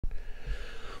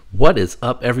What is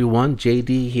up, everyone?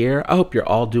 JD here. I hope you're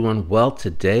all doing well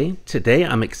today. Today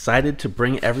I'm excited to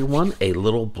bring everyone a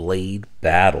little blade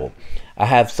battle. I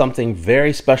have something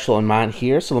very special in mind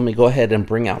here, so let me go ahead and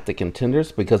bring out the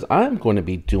contenders because I'm going to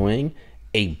be doing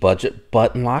a budget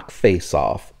button lock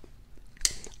face-off.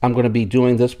 I'm going to be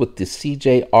doing this with the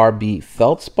CJRB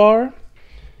Feldspar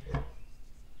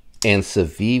and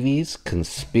Civivi's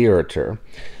Conspirator.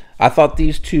 I thought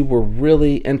these two were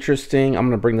really interesting. I'm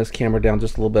going to bring this camera down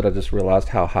just a little bit. I just realized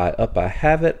how high up I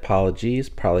have it. Apologies,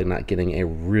 probably not getting a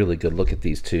really good look at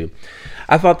these two.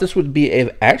 I thought this would be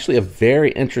actually a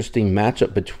very interesting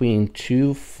matchup between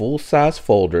two full-size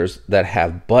folders that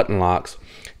have button locks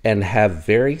and have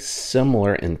very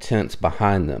similar intents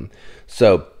behind them.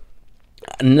 So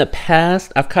in the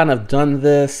past, I've kind of done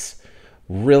this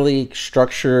really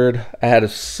structured. I had a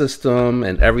system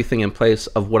and everything in place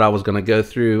of what I was going to go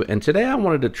through, and today I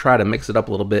wanted to try to mix it up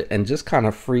a little bit and just kind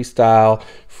of freestyle,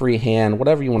 freehand,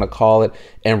 whatever you want to call it,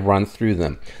 and run through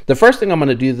them. The first thing I'm going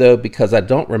to do, though, because I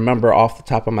don't remember off the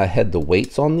top of my head the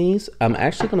weights on these, I'm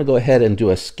actually going to go ahead and do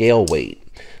a scale weight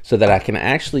so that I can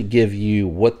actually give you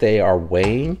what they are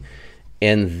weighing,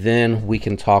 and then we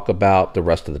can talk about the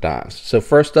rest of the dimes. So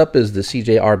first up is the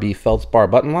CJRB Feldspar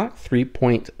button lock,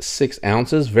 3.6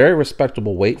 ounces, very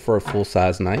respectable weight for a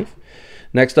full-size knife.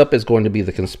 Next up is going to be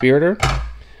the Conspirator. I'm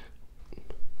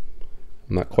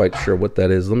not quite sure what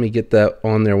that is. Let me get that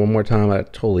on there one more time. I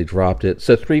totally dropped it.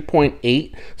 So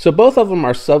 3.8. So both of them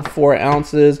are sub 4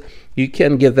 ounces. You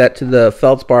can give that to the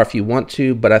Feldspar if you want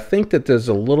to, but I think that there's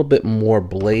a little bit more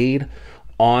blade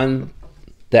on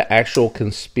the actual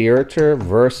Conspirator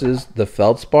versus the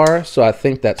Feldspar, so I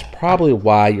think that's probably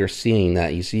why you're seeing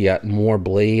that. You see more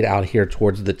blade out here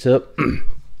towards the tip.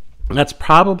 That's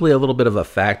probably a little bit of a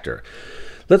factor.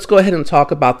 Let's go ahead and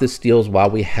talk about the steels while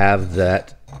we have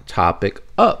that topic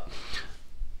up.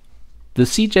 The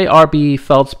CJRB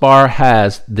Feldspar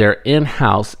has their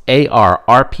in-house AR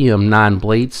RPM 9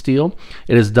 blade steel.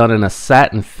 It is done in a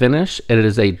satin finish, and it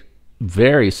is a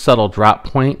very subtle drop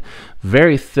point,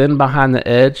 very thin behind the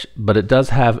edge, but it does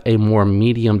have a more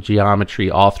medium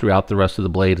geometry all throughout the rest of the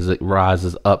blade as it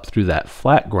rises up through that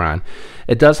flat grind.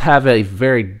 It does have a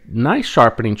very nice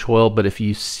sharpening choil, but if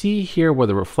you see here where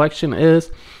the reflection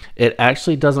is, it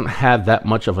actually doesn't have that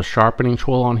much of a sharpening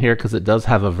choil on here because it does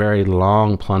have a very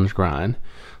long plunge grind.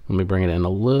 Let me bring it in a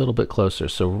little bit closer.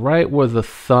 So right where the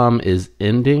thumb is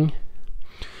ending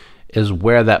is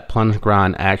where that plunge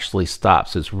grind actually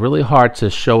stops. It's really hard to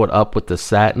show it up with the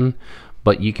satin,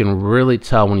 but you can really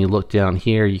tell when you look down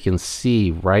here, you can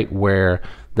see right where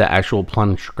the actual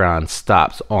plunge grind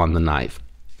stops on the knife.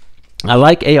 I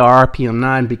like AR RPM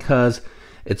 9 because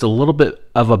it's a little bit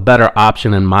of a better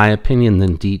option in my opinion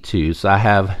than D2. So I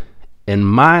have, in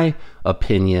my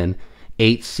opinion,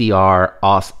 8CR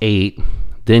OS 8.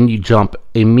 Then you jump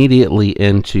immediately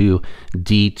into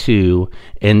D2,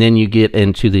 and then you get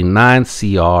into the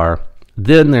 9CR.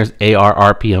 Then there's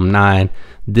AR RPM 9.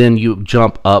 Then you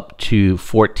jump up to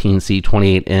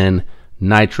 14C28N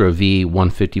Nitro V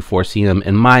 154cm.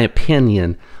 In my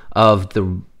opinion, of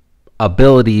the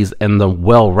abilities and the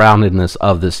well-roundedness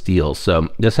of the steel.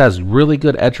 So this has really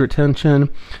good edge retention,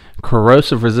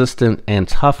 corrosive resistant, and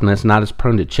toughness, not as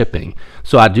prone to chipping.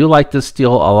 So I do like this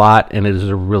steel a lot, and it is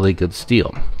a really good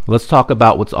steel. Let's talk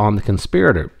about what's on the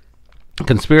Conspirator.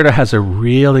 Conspirator has a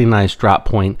really nice drop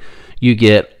point. You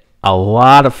get a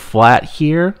lot of flat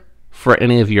here for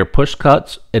any of your push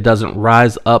cuts. It doesn't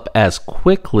rise up as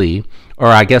quickly, or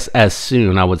I guess as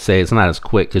soon. I would say it's not as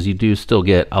quick because you do still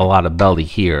get a lot of belly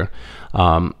here.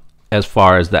 As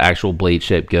far as the actual blade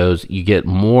shape goes, you get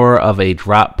more of a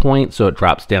drop point, so it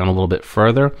drops down a little bit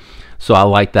further. So I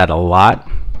like that a lot.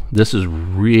 This is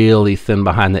really thin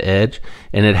behind the edge,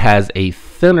 and it has a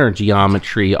thinner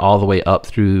geometry all the way up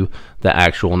through the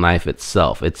actual knife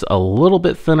itself. It's a little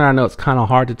bit thinner. I know it's kind of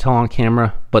hard to tell on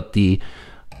camera, but the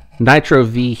Nitro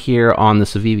V here on the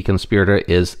Civivi Conspirator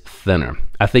is thinner.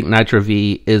 I think Nitro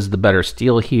V is the better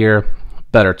steel here,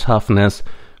 better toughness,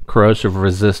 corrosive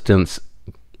resistance,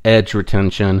 edge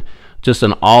retention, just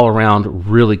an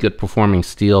all-around really good performing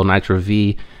steel. Nitro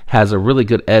V has a really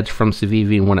good edge from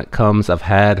Civivi when it comes. I've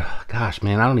had, gosh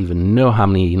man, I don't even know how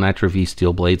many Nitro V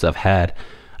steel blades I've had.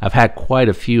 I've had quite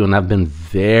a few, and I've been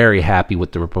very happy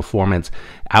with their performance.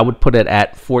 I would put it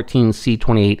at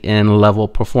 14C28N level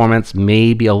performance,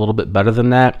 maybe a little bit better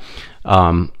than that.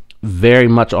 Very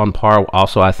much on par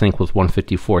also, I think, with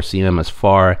 154cm as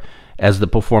far as the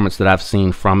performance that I've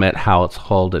seen from it, how it's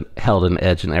held an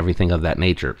edge and everything of that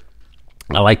nature.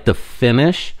 I like the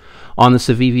finish on the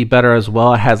Civivi better as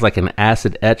well. It has like an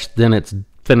acid etch, then it's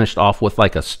finished off with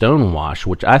like a stone wash,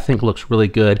 which I think looks really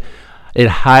good. It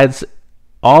hides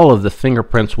all of the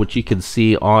fingerprints, which you can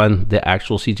see on the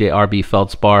actual CJRB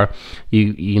Feldspar.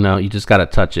 You just got to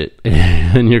touch it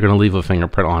and you're going to leave a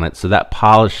fingerprint on it. So that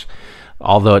polish,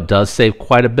 although it does save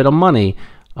quite a bit of money,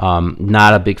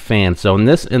 not a big fan. So in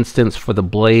this instance, for the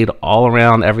blade, all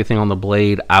around, everything on the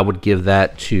blade, I would give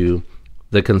that to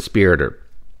the Conspirator.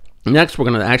 Next, we're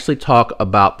going to actually talk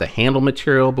about the handle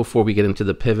material before we get into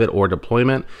the pivot or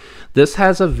deployment. This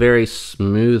has a very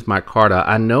smooth micarta.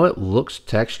 I know it looks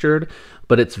textured,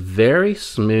 but it's very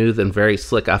smooth and very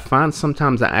slick. I find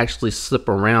sometimes I actually slip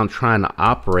around trying to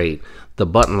operate the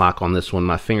button lock on this one.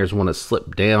 My fingers want to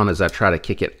slip down as I try to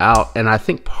kick it out, and I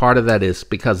think part of that is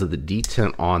because of the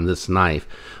detent on this knife.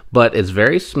 But it's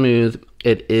very smooth.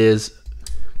 It is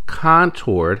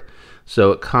contoured,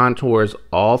 so it contours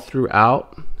all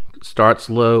throughout. Starts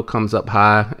low, comes up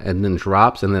high, and then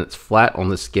drops, and then it's flat on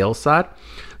the scale side.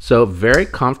 So very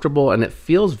comfortable, and it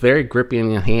feels very grippy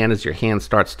in your hand as your hand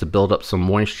starts to build up some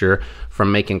moisture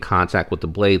from making contact with the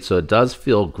blade. So it does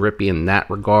feel grippy in that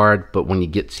regard, but when you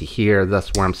get to here,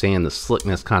 that's where I'm saying the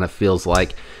slickness kind of feels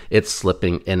like it's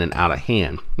slipping in and out of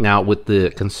hand. Now with the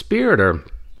Conspirator,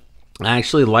 I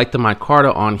actually like the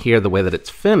micarta on here, the way that it's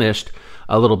finished,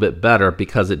 a little bit better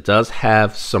because it does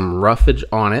have some roughage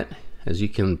on it, as you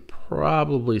can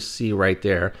probably see right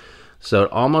there. So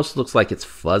it almost looks like it's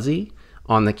fuzzy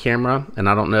on the camera, and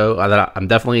I don't know, I'm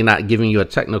definitely not giving you a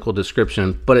technical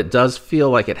description, but it does feel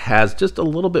like it has just a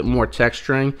little bit more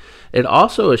texturing. It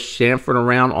also is chamfered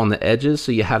around on the edges,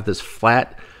 so you have this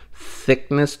flat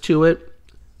thickness to it,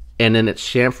 and then it's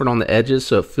chamfered on the edges,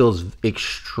 so it feels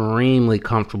extremely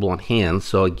comfortable in hand.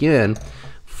 So again,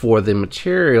 for the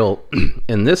material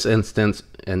in this instance,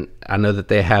 and I know that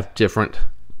they have different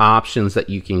options that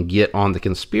you can get on the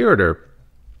Conspirator,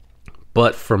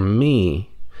 but for me,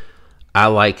 I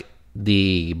like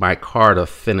the micarta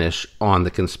finish on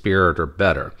the Conspirator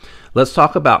better. Let's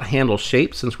talk about handle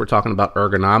shape since we're talking about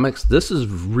ergonomics. This is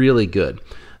really good.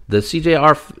 The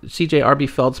CJRB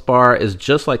Feldspar is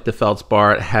just like the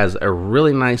Feldspar. It has a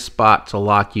really nice spot to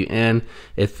lock you in.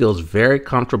 It feels very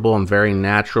comfortable and very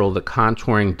natural. The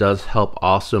contouring does help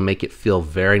also make it feel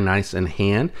very nice in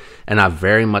hand, and I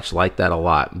very much like that a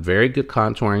lot. Very good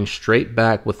contouring, straight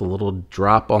back with a little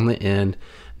drop on the end.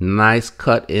 Nice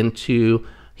cut into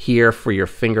here for your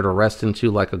finger to rest into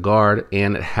like a guard,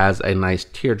 and it has a nice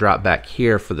teardrop back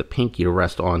here for the pinky to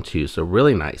rest onto. So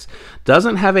really nice.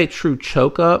 Doesn't have a true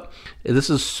choke up. This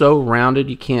is so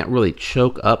rounded you can't really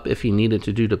choke up if you needed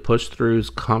to do the push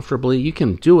throughs comfortably. You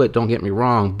can do it, don't get me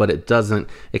wrong, but it doesn't.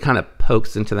 It kind of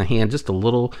pokes into the hand just a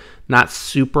little, not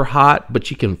super hot,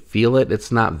 but you can feel it.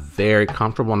 It's not very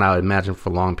comfortable, and I would imagine for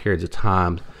long periods of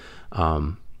time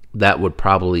that would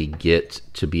probably get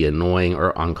to be annoying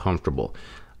or uncomfortable.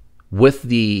 With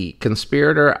the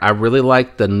Conspirator, I really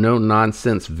like the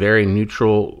no-nonsense, very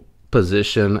neutral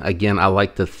position. Again, I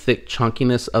like the thick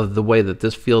chunkiness of the way that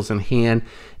this feels in hand,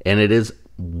 and it is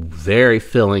very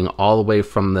filling all the way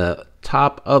from the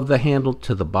top of the handle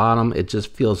to the bottom. It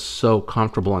just feels so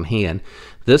comfortable in hand.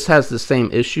 This has the same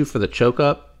issue for the choke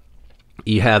up.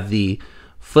 You have the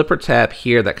flipper tab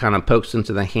here that kind of pokes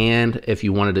into the hand if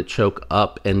you wanted to choke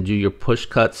up and do your push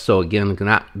cuts. So again,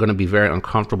 not going to be very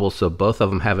uncomfortable. So both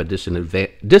of them have a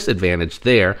disadvantage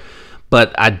there.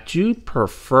 But I do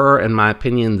prefer, in my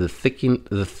opinion, the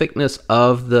thickness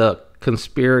of the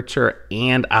Conspirator,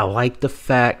 and I like the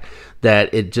fact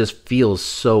that it just feels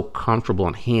so comfortable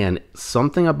in hand.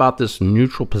 Something about this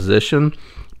neutral position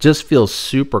just feels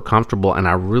super comfortable, and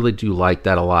I really do like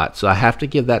that a lot. So I have to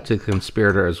give that to the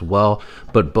Conspirator as well,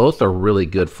 but both are really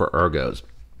good for ergos.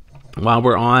 While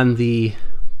we're on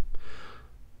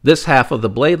this half of the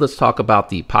blade, let's talk about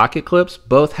the pocket clips.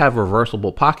 Both have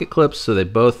reversible pocket clips, so they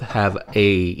both have a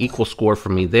equal score for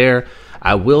me there.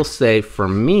 I will say for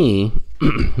me,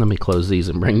 let me close these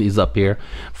and bring these up here.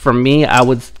 For me, I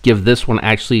would give this one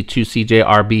actually to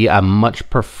CJRB. I much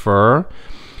prefer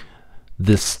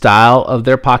the style of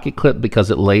their pocket clip because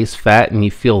it lays fat and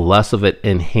you feel less of it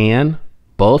in hand.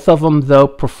 Both of them though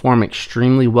perform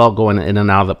extremely well going in and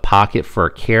out of the pocket for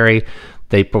a carry.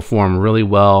 They perform really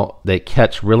well, they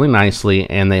catch really nicely,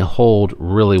 and they hold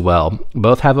really well.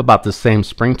 Both have about the same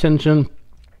spring tension,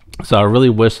 so I really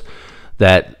wish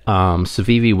that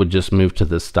Civivi would just move to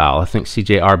this style. I think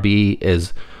CJRB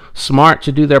is smart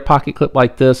to do their pocket clip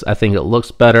like this. I think it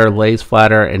looks better, lays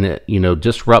flatter, and it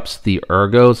disrupts the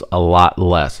ergos a lot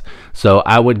less. So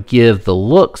I would give the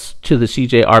looks to the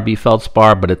CJRB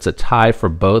Feldspar, but it's a tie for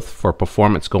both for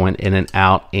performance going in and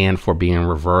out and for being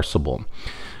reversible.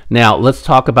 Now let's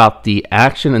talk about the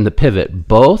action and the pivot.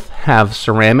 Both have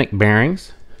ceramic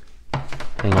bearings.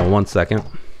 Hang on one second.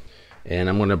 And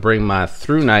I'm going to bring my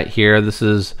through knight here. This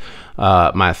is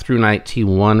my through night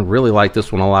T1. Really like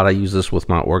this one a lot. I use this with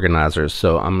my organizers,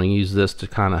 so I'm going to use this to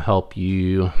kind of help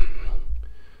you.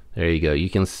 There you go. You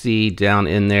can see down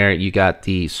in there you got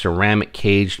the ceramic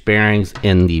caged bearings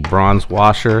in the bronze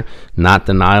washer, not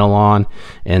the nylon.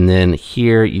 And then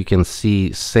here you can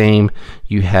see same,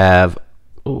 you have,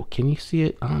 oh, can you see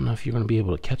it? I don't know if you're going to be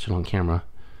able to catch it on camera.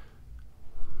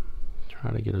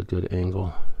 Try to get a good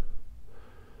angle.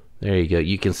 There you go.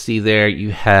 You can see there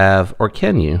you have, or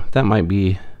can you? That might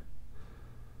be,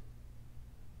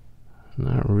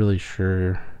 not really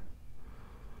sure.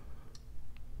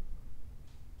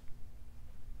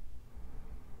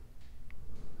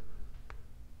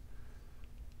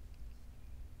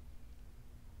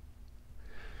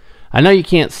 I know you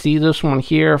can't see this one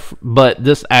here, but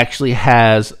this actually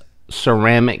has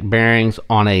ceramic bearings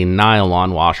on a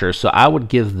nylon washer. So I would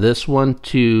give this one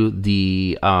to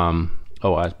the, oh,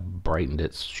 I brightened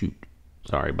it. Shoot.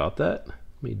 Sorry about that.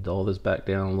 Let me dull this back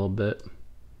down a little bit.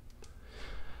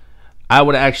 I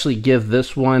would actually give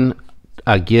this one,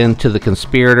 again, to the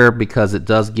Conspirator because it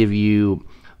does give you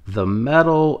the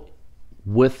metal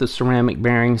with the ceramic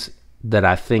bearings that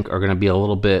I think are going to be a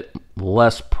little bit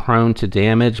less prone to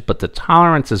damage, but the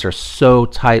tolerances are so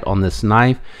tight on this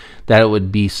knife that it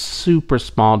would be super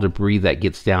small debris that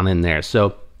gets down in there.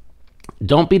 So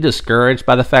don't be discouraged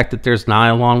by the fact that there's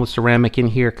nylon with ceramic in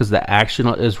here, because the action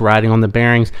is riding on the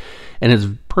bearings and it's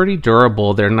pretty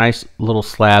durable. They're nice little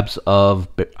slabs of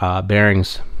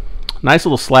bearings, nice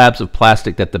little slabs of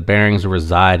plastic that the bearings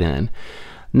reside in.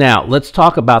 Now, let's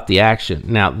talk about the action.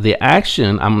 Now, the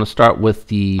action, I'm going to start with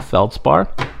the Feldspar.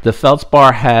 The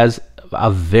Feldspar has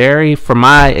a very, for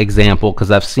my example,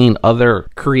 because I've seen other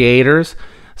creators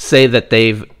say that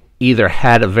they've either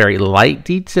had a very light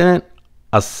detent,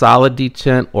 a solid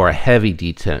detent, or a heavy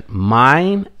detent.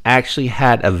 Mine actually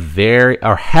had a very,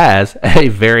 or has a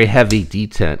very heavy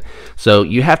detent. So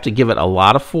you have to give it a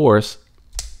lot of force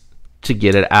to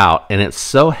get it out. And it's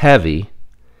so heavy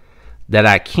that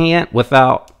I can't,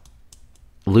 without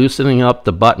loosening up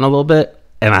the button a little bit,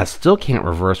 and I still can't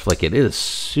reverse flick it. It is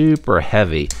super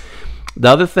heavy. The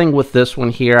other thing with this one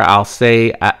here, I'll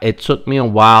say it took me a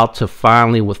while to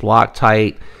finally, with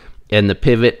Loctite and the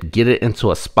pivot, get it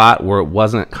into a spot where it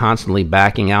wasn't constantly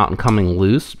backing out and coming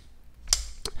loose.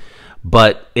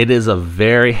 But it is a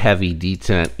very heavy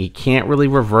detent. You can't really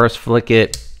reverse flick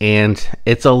it, and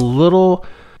it's a little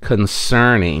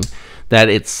concerning that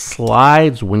it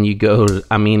slides when you go to,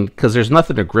 I mean, because there's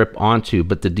nothing to grip onto,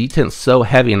 but the detent's so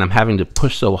heavy and I'm having to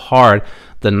push so hard,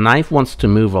 the knife wants to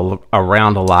move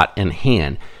around a lot in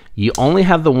hand. You only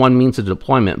have the one means of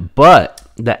deployment, but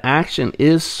the action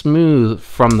is smooth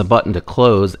from the button to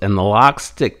close, and the lock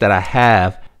stick that I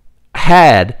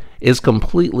had is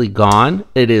completely gone.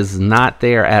 It is not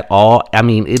there at all. I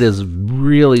mean, it is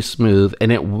really smooth,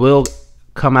 and it will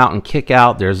come out and kick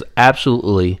out. There's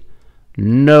absolutely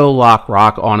no lock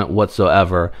rock on it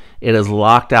whatsoever. It is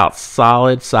locked out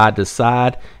solid side to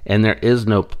side, and there is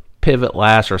no pivot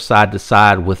lash or side to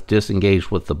side with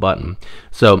disengaged with the button.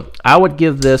 So I would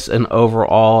give this an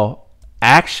overall,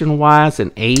 action wise,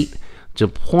 an 8.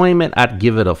 Deployment, I'd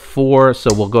give it a 4.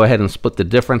 So we'll go ahead and split the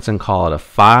difference and call it a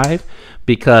 5,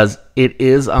 because it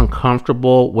is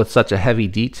uncomfortable with such a heavy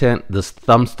detent. The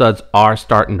thumb studs are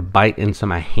starting to bite into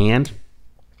my hand.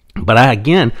 But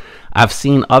I've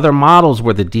seen other models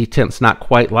where the detent's not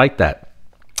quite like that.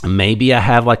 Maybe I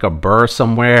have like a burr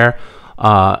somewhere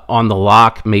on the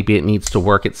lock. Maybe it needs to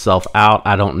work itself out.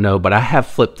 I don't know, but I have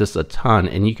flipped this a ton,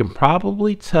 and you can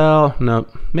probably tell, no,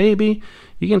 maybe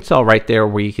you can tell right there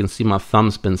where you can see my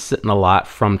thumb's been sitting a lot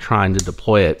from trying to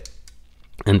deploy it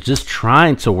and just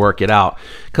trying to work it out,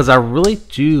 because I really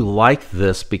do like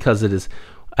this, because it is,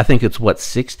 I think it's what,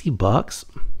 60 bucks?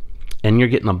 And you're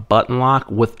getting a button lock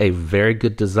with a very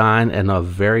good design and a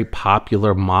very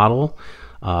popular model.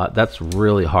 That's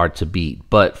really hard to beat.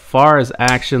 But far as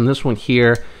action, this one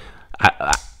here,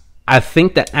 I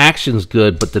think the action's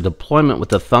good, but the deployment with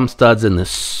the thumb studs and the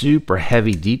super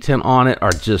heavy detent on it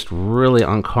are just really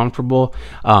uncomfortable.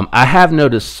 I have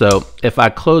noticed, so if I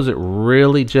close it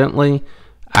really gently,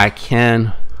 I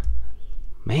can,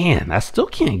 man, I still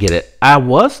can't get it. I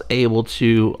was able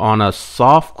to, on a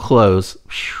soft close,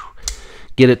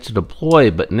 get it to deploy,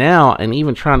 but now, and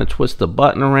even trying to twist the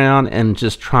button around and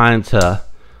just trying to,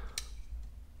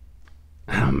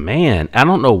 oh man, I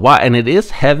don't know why. And it is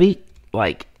heavy,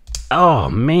 like, oh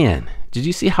man, did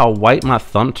you see how white my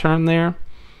thumb turned there?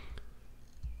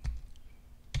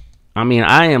 I mean,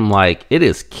 I am like, it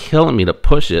is killing me to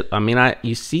push it. I mean,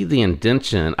 you see the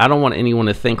indentation. I don't want anyone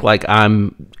to think like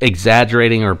I'm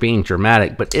exaggerating or being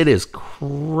dramatic, but it is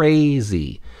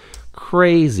crazy,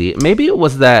 crazy. Maybe it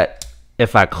was that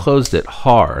if I closed it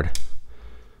hard,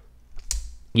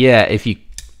 yeah, if you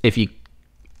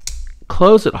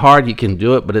close it hard, you can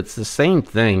do it, but it's the same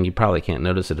thing. You probably can't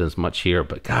notice it as much here,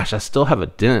 but gosh, I still have a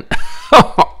dent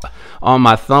on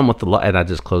my thumb with the, and I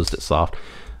just closed it soft.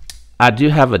 I do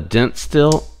have a dent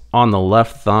still on the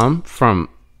left thumb from,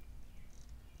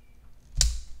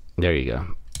 there you go,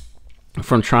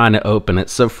 from trying to open it.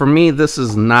 So for me, this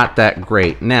is not that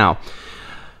great. Now,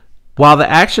 while the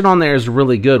action on there is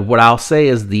really good, what I'll say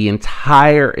is the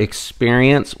entire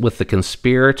experience with the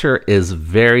Conspirator is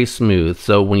very smooth.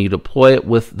 So when you deploy it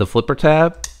with the flipper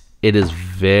tab, it is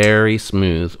very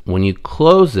smooth. When you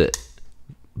close it,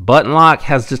 button lock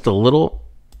has just a little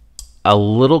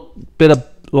bit of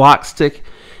lock stick.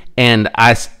 And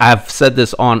I've said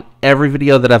this on every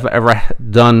video that I've ever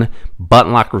done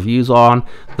button lock reviews on.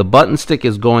 The button stick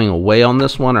is going away on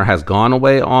this one, or has gone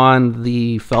away on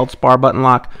the Feldspar button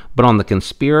lock, but on the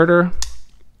Conspirator,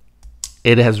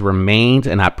 it has remained,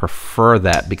 and I prefer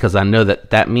that because I know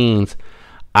that that means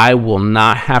I will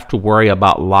not have to worry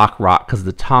about lock rock because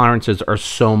the tolerances are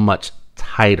so much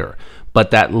tighter.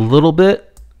 But that little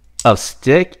bit of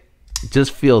stick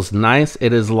just feels nice.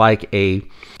 It is like a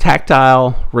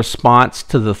tactile response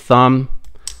to the thumb,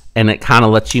 and it kind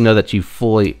of lets you know that you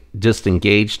fully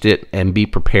disengaged it, and be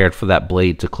prepared for that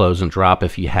blade to close and drop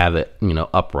if you have it, you know,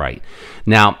 upright.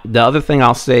 Now, the other thing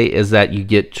I'll say is that you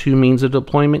get two means of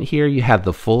deployment here. You have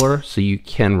the fuller, so you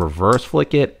can reverse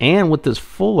flick it, and with this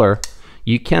fuller,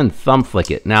 you can thumb flick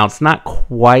it. Now, it's not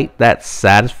quite that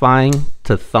satisfying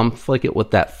to thumb flick it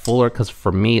with that fuller, because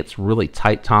for me, it's really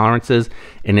tight tolerances,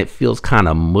 and it feels kind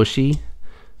of mushy.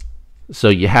 So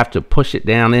you have to push it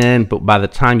down in, but by the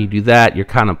time you do that, you're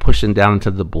kind of pushing down into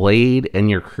the blade, and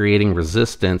you're creating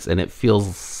resistance, and it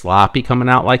feels sloppy coming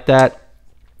out like that.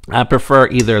 I prefer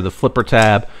either the flipper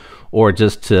tab or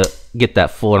just to get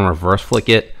that full and reverse flick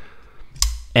it.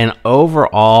 And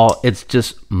overall, it's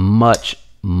just much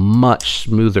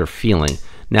smoother feeling.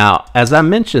 Now, as I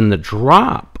mentioned, the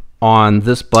drop on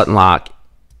this button lock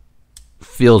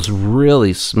feels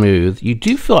really smooth. You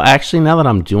do feel, actually, now that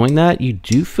I'm doing that, you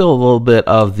do feel a little bit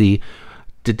of the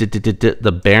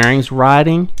bearings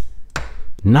riding.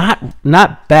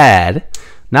 Not bad,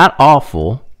 not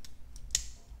awful,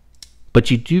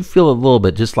 but you do feel a little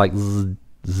bit, just like zzz,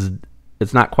 zzz.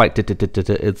 It's not quite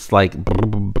it's like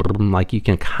you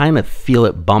can kind of feel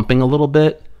it bumping a little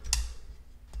bit.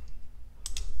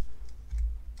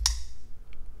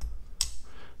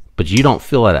 But you don't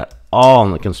feel it at all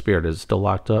on the Conspirator. Is still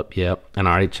locked up? Yep. And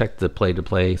I already checked the play to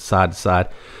play, side to side.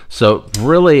 So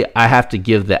really, I have to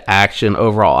give the action,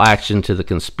 overall action, to the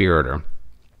Conspirator.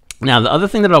 Now, the other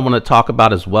thing that I want to talk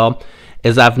about as well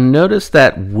is I've noticed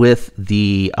that with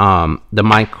the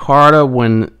micarta,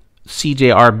 when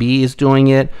CJRB is doing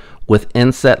it with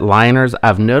inset liners,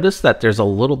 I've noticed that there's a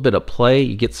little bit of play.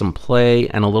 You get some play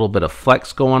and a little bit of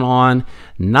flex going on.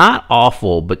 Not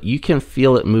awful, but you can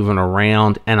feel it moving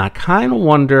around. And I kind of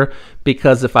wonder,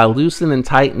 because if I loosen and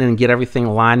tighten and get everything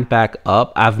lined back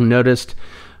up, I've noticed,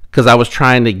 because I was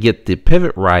trying to get the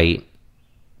pivot right,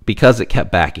 because it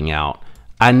kept backing out,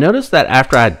 I noticed that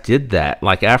after I did that,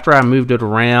 like after I moved it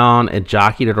around and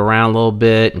jockeyed it around a little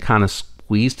bit and kind of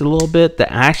squeezed a little bit,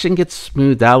 the action gets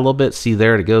smoothed out a little bit. See,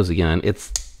 there it goes again.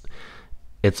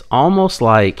 It's almost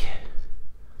like,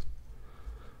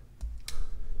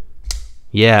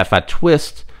 yeah, if I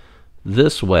twist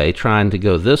this way, trying to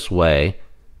go this way,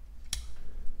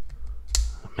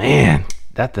 man,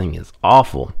 that thing is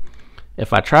awful.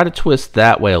 If I try to twist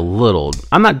that way a little,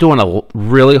 I'm not doing it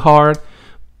really hard,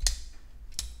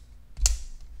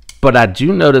 but I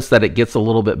do notice that it gets a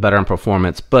little bit better in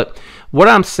performance. But what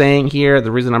I'm saying here,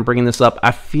 the reason I'm bringing this up,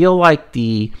 I feel like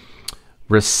the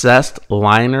recessed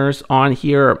liners on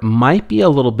here might be a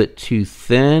little bit too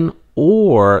thin,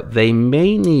 or they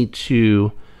may need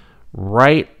to,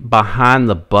 right behind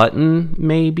the button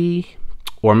maybe,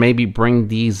 or maybe bring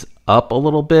these up a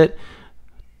little bit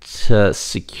to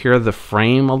secure the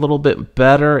frame a little bit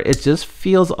better. It just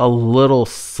feels a little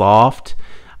soft.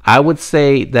 I would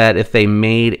say that if they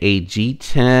made a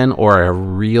G10 or a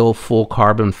real full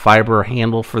carbon fiber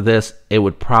handle for this, it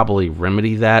would probably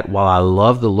remedy that. While I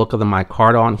love the look of the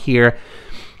micarta on here,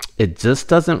 it just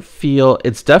doesn't feel,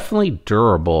 it's definitely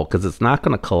durable because it's not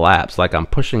going to collapse. Like, I'm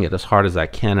pushing it as hard as I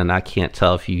can, and I can't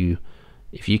tell if you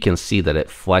can see that it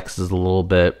flexes a little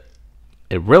bit.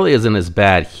 It really isn't as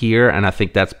bad here, and I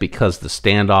think that's because the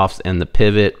standoffs and the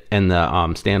pivot and the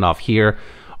standoff here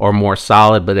are more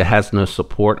solid, but it has no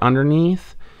support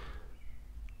underneath.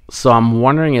 So I'm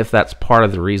wondering if that's part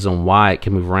of the reason why it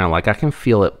can move around. Like, I can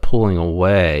feel it pulling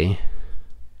away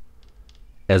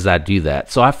as I do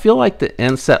that. So I feel like the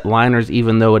inset liners,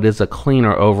 even though it is a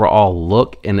cleaner overall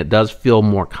look and it does feel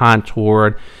more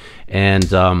contoured and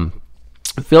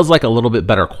it feels like a little bit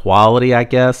better quality, I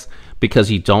guess, because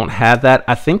you don't have that.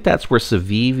 I think that's where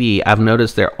Civivi, I've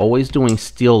noticed they're always doing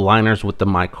steel liners with the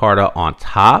micarta on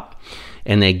top,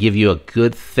 and they give you a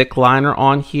good thick liner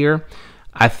on here.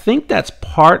 I think that's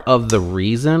part of the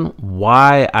reason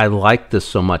why I like this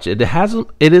so much. It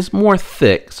is more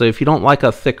thick, so if you don't like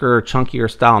a thicker,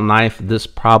 chunkier style knife, this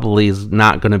probably is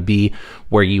not going to be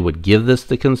where you would give this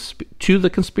to the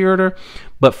Conspirator.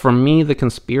 But for me, the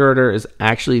Conspirator is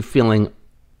actually feeling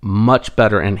much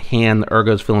better in hand. The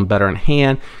Ergo's feeling better in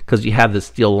hand because you have the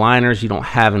steel liners. You don't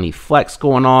have any flex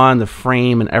going on. The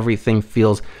frame and everything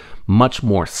feels much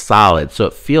more solid, so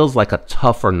it feels like a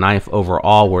tougher knife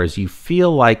overall, whereas you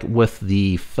feel like with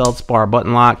the Feldspar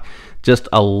button lock just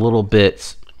a little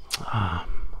bit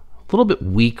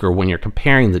weaker when you're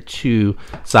comparing the two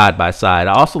side by side.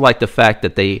 I also like the fact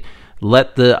that they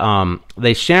let the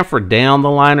they chamfer down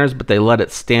the liners, but they let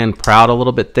it stand proud a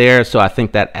little bit there, so I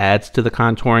think that adds to the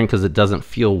contouring because it doesn't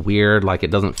feel weird, like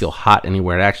it doesn't feel hot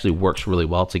anywhere. It actually works really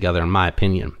well together in my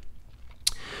opinion.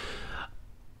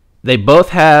 They both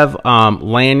have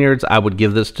lanyards. I would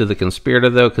give this to the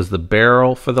Conspirator though, because the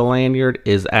barrel for the lanyard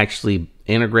is actually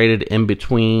integrated in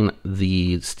between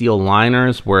the steel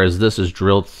liners, whereas this is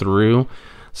drilled through.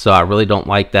 So I really don't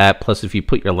like that. Plus, if you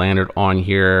put your lanyard on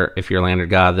here, if you're a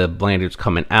lanyard guy, the lanyard's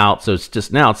coming out. So it's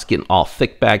just, now it's getting all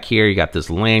thick back here. You got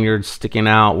this lanyard sticking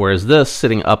out, whereas this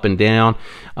sitting up and down,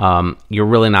 you're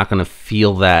really not going to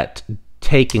feel that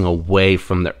taking away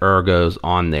from the Ergos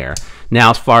on there.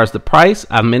 Now, as far as the price,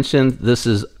 I mentioned this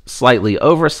is slightly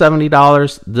over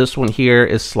 $70. This one here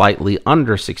is slightly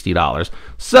under $60.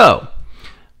 So,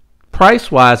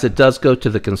 price-wise, it does go to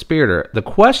the Conspirator. The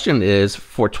question is,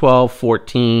 for $12,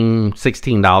 $14,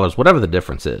 $16, whatever the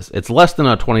difference is, it's less than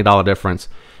a $20 difference.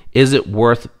 Is it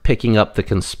worth picking up the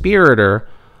Conspirator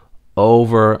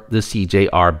over the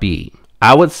CJRB?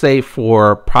 I would say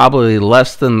for probably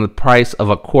less than the price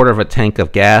of a quarter of a tank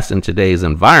of gas in today's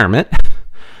environment,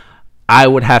 I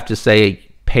would have to say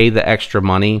pay the extra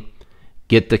money,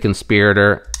 get the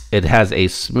Conspirator. It has a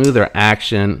smoother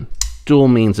action, dual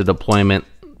means of deployment,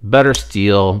 better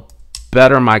steel,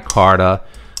 better micarta,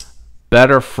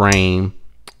 better frame,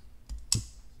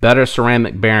 better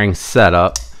ceramic bearing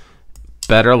setup,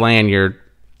 better lanyard.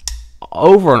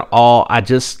 Over and all,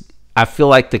 I feel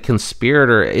like the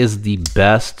Conspirator is the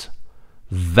best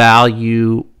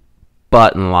value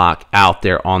button lock out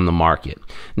there on the market.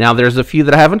 Now, there's a few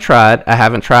that I haven't tried. I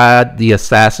haven't tried the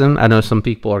Assassin. I know some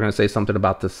people are going to say something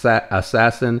about the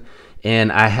Assassin,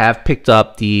 and I have picked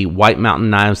up the White Mountain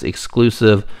Knives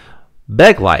exclusive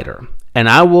beg lighter, and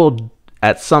I will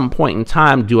at some point in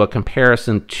time do a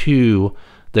comparison to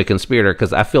the Conspirator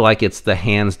because I feel like it's the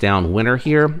hands down winner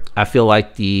here. I feel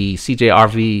like the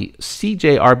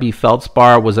CJRB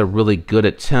Feldspar was a really good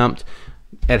attempt.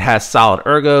 It has solid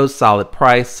ergos, solid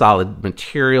price, solid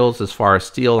materials as far as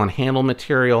steel and handle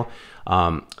material.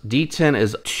 D10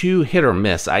 is too hit or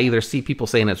miss. I either see people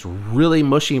saying it's really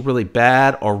mushy, really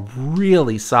bad, or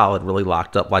really solid, really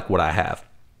locked up like what I have.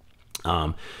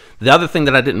 The other thing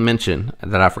that I didn't mention,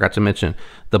 that I forgot to mention,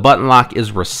 the button lock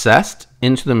is recessed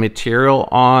into the material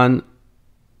on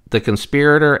the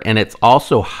Conspirator, and it's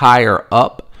also higher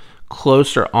up,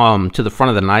 closer to the front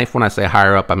of the knife. When I say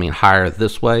higher up, I mean higher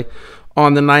this way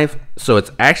on the knife, so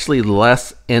it's actually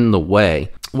less in the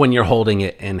way when you're holding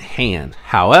it in hand.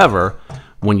 However,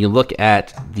 when you look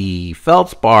at the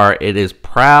Feldspar, it is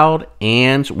proud,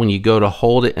 and when you go to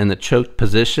hold it in the choked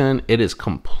position, it is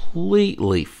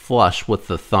completely flush with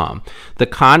the thumb. The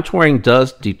contouring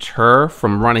does deter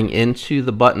from running into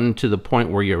the button to the point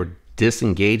where you're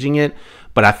disengaging it,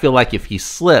 but I feel like if you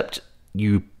slipped,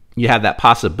 you have that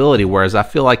possibility, whereas I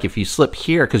feel like if you slip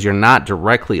here because you're not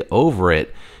directly over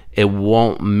it, it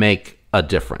won't make a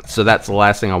difference. So that's the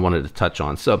last thing I wanted to touch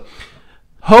on. So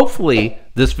hopefully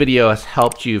this video has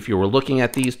helped you if you were looking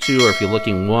at these two, or if you're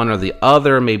looking one or the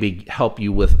other, maybe help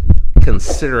you with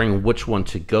considering which one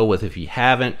to go with if you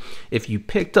haven't. If you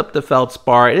picked up the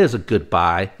Feldspar, it is a good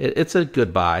buy. It's a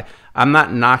good buy. I'm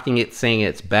not knocking it, saying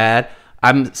it's bad.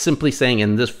 I'm simply saying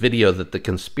in this video that the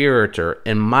Conspirator,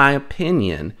 in my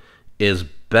opinion, is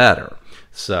better.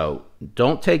 So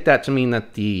don't take that to mean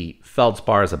that the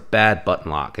Feldspar is a bad button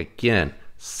lock. Again,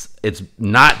 it's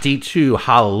not D2.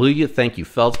 Hallelujah. Thank you,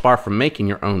 Feldspar, for making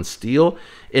your own steel.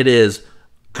 It is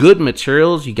good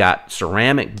materials. You got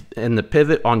ceramic in the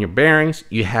pivot on your bearings.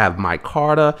 You have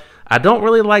micarta. I don't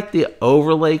really like the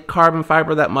overlay carbon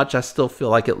fiber that much. I still feel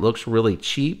like it looks really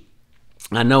cheap.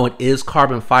 I know it is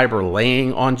carbon fiber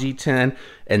laying on G10,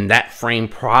 and that frame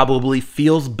probably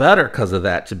feels better because of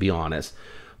that, to be honest.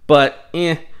 But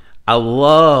I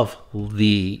love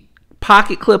the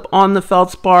pocket clip on the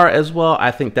Feldspar as well.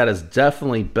 I think that is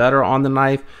definitely better on the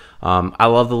knife. I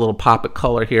love the little poppet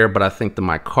color here, but I think the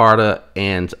micarta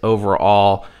and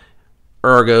overall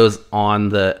ergos on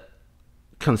the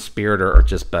Conspirator are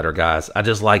just better, guys. I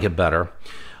just like it better.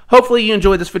 Hopefully you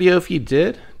enjoyed this video. If you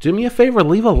did, do me a favor,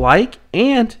 leave a like,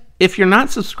 and if you're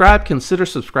not subscribed, consider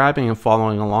subscribing and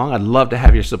following along. I'd love to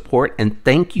have your support, and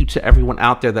thank you to everyone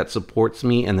out there that supports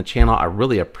me and the channel. I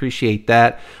really appreciate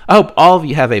that. I hope all of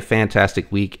you have a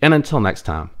fantastic week, and until next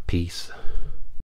time, peace.